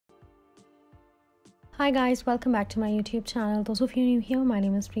Hi guys, welcome back to my YouTube channel. Those of you new here, my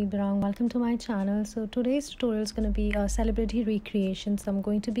name is Preet. Welcome to my channel. So today's tutorial is going to be a celebrity recreation. So I'm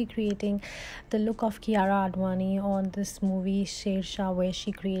going to be creating the look of Kiara Advani on this movie SHERSHAAH, where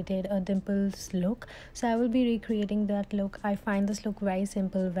she created a Dimple's look. So I will be recreating that look. I find this look very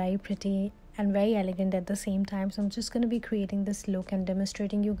simple, very pretty and very elegant at the same time. So I'm just going to be creating this look and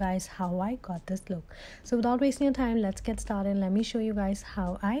demonstrating you guys how I got this look. So without wasting your time, let's get started. Let me show you guys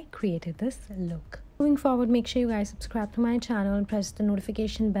how I created this look. Moving forward, make sure you guys subscribe to my channel and press the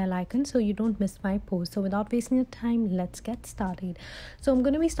notification bell icon so you don't miss my post. So without wasting your time, let's get started. So I'm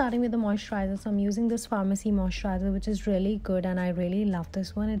going to be starting with the moisturizer. So I'm using this pharmacy moisturizer, which is really good and I really love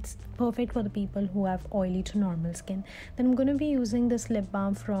this one. It's perfect for the people who have oily to normal skin. Then I'm going to be using this lip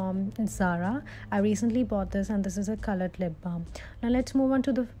balm from Zara. I recently bought this and this is a colored lip balm. Now let's move on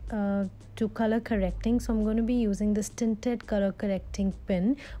to the color correcting. So I'm going to be using this tinted color correcting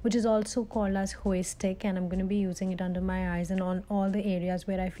pen, which is also called as Hoist stick, and I'm going to be using it under my eyes and on all the areas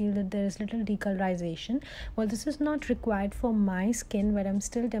where I feel that there is little decolorization. Well, this is not required for my skin, but I'm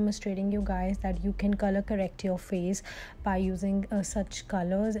still demonstrating you guys that you can color correct your face by using such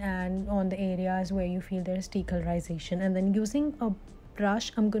colors and on the areas where you feel there is decolorization. And then using a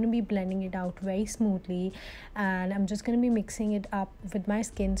brush, I'm going to be blending it out very smoothly, and I'm just going to be mixing it up with my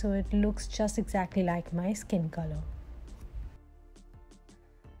skin so it looks just exactly like my skin color.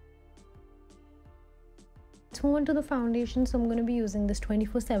 Let's move on to the foundation. So I'm going to be using this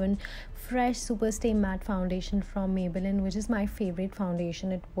 24/7 fresh super stay matte foundation from Maybelline, which is my favorite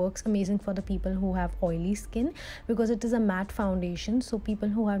foundation. It works amazing for the people who have oily skin because it is a matte foundation. So people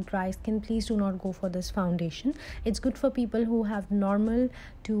who have dry skin, please do not go for this foundation. It's good for people who have normal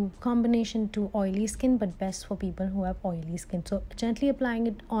to combination to oily skin, but best for people who have oily skin. So gently applying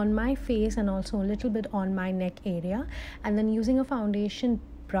it on my face and also a little bit on my neck area, and then using a foundation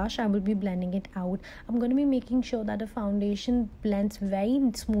brush, I will be blending it out. I'm going to be making sure that the foundation blends very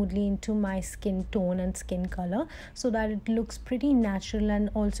smoothly into my skin tone and skin color so that it looks pretty natural and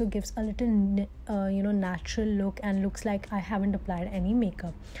also gives a little natural look and looks like I haven't applied any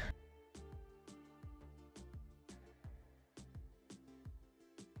makeup.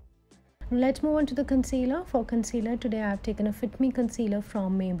 Let's move on to the concealer. For concealer, today I have taken a Fit Me concealer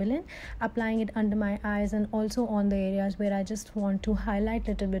from Maybelline, applying it under my eyes and also on the areas where I just want to highlight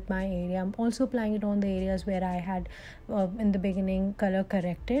a little bit my area. I'm also applying it on the areas where I had in the beginning color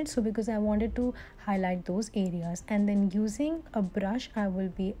corrected, so because I wanted to highlight those areas. And then using a brush, I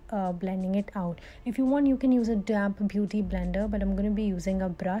will be blending it out. If you want, you can use a damp beauty blender, but I'm going to be using a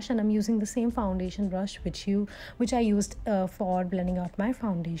brush, and I'm using the same foundation brush which I used for blending out my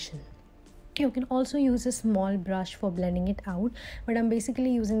foundation. You can also use a small brush for blending it out, but I'm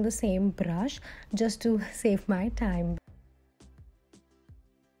basically using the same brush just to save my time.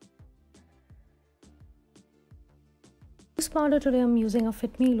 Loose powder, today I'm using a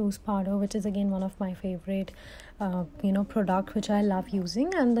Fit Me loose powder, which is again one of my favorite product which I love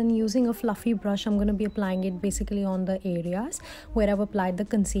using. And then using a fluffy brush, I'm going to be applying it basically on the areas where I've applied the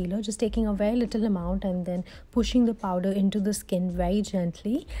concealer, just taking a very little amount and then pushing the powder into the skin very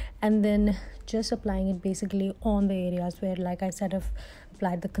gently, and then just applying it basically on the areas where, like I said, I've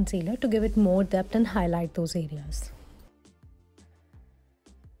applied the concealer to give it more depth and highlight those areas.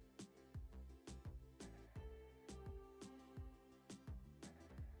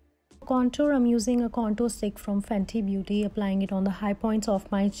 Contour, I'm using a contour stick from Fenty Beauty, applying it on the high points of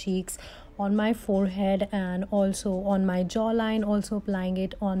my cheeks, on my forehead, and also on my jawline, also applying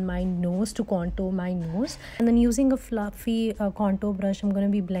it on my nose to contour my nose. And then using a fluffy contour brush, I'm going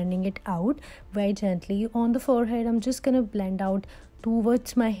to be blending it out very gently. On the forehead, I'm just going to blend out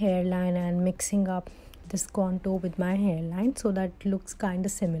towards my hairline and mixing up this contour with my hairline so that it looks kind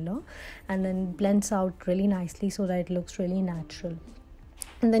of similar, and then blends out really nicely so that it looks really natural.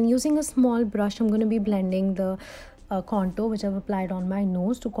 And then using a small brush, I'm going to be blending the contour which I've applied on my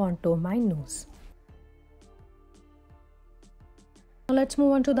nose to contour my nose. Now let's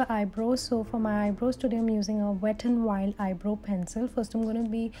move on to the eyebrows. So for my eyebrows, today I'm using a Wet n Wild eyebrow pencil. First I'm going to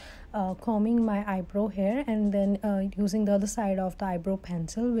be combing my eyebrow hair, and then using the other side of the eyebrow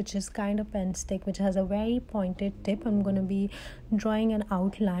pencil, which is kind of pen stick which has a very pointed tip. I'm going to be drawing an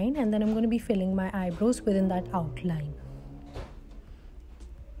outline, and then I'm going to be filling my eyebrows within that outline.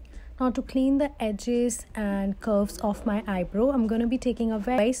 Now to clean the edges and curves of my eyebrow, I'm going to be taking a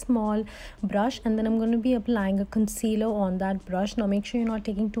very small brush, and then I'm going to be applying a concealer on that brush. Now make sure you're not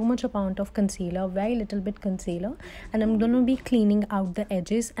taking too much amount of concealer, very little bit concealer, and I'm going to be cleaning out the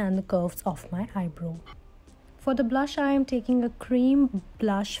edges and the curves of my eyebrow. For the blush, I am taking a cream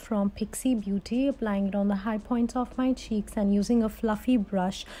blush from Pixie Beauty, applying it on the high points of my cheeks, and using a fluffy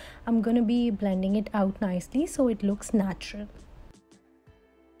brush, I'm going to be blending it out nicely so it looks natural.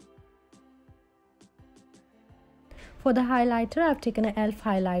 For the highlighter, I've taken an e.l.f.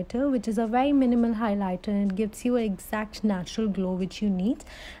 highlighter, which is a very minimal highlighter and it gives you an exact natural glow which you need.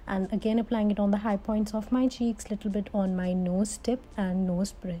 And again, applying it on the high points of my cheeks, little bit on my nose tip and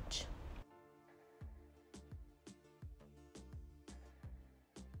nose bridge.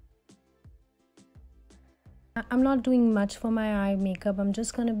 I'm not doing much for my eye makeup. I'm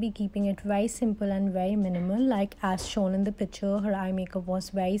just going to be keeping it very simple and very minimal, like as shown in the picture. Her eye makeup was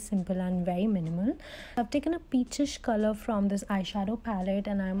very simple and very minimal. I've taken a peachish color from this eyeshadow palette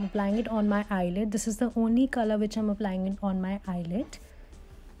and I'm applying it on my eyelid. This is the only color which I'm applying it on my eyelid.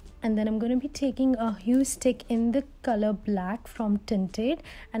 And then I'm going to be taking a hue stick in the color black from Tinted,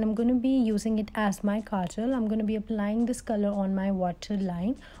 and I'm going to be using it as my kajal. I'm going to be applying this color on my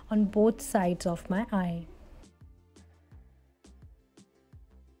waterline on both sides of my eye.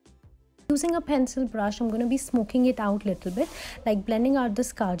 Using a pencil brush, I'm going to be smoking it out a little bit, like blending out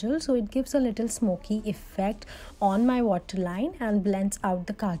this kajal so it gives a little smoky effect on my waterline and blends out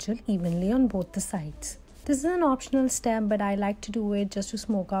the kajal evenly on both the sides. This is an optional step, but I like to do it just to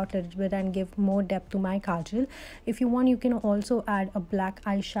smoke out a little bit and give more depth to my kajal. If you want, you can also add a black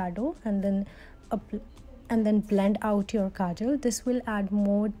eyeshadow and then blend out your kajal. This will add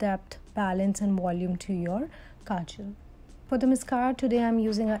more depth, balance and volume to your kajal. For the mascara, today I'm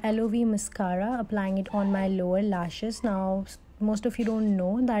using a LOV mascara, applying it on my lower lashes. Now, most of you don't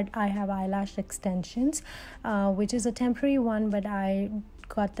know that I have eyelash extensions, which is a temporary one, but I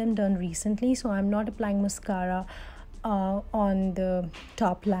got them done recently, so I'm not applying mascara on the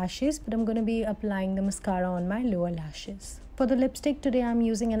top lashes, but I'm going to be applying the mascara on my lower lashes. For the lipstick, today I'm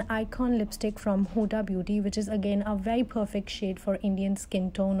using an Icon lipstick from Huda Beauty, which is again a very perfect shade for Indian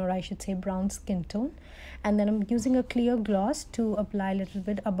skin tone, or I should say brown skin tone. And then I'm using a clear gloss to apply a little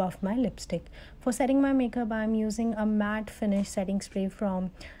bit above my lipstick. For setting my makeup, I'm using a matte finish setting spray from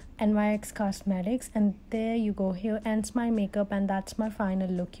NYX Cosmetics, and there you go. Here ends my makeup, and that's my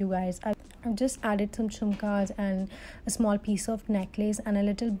final look, you guys. I've just added some chumkas and a small piece of necklace and a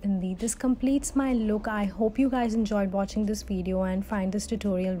little bindi. This completes my look. I hope you guys enjoyed watching this video and find this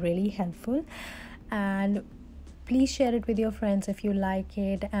tutorial really helpful, and please share it with your friends if you like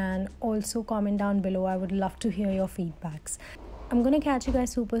it, and also comment down below. I would love to hear your feedbacks. I'm gonna catch you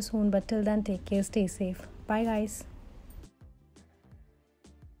guys super soon, but till then, take care, stay safe. Bye guys.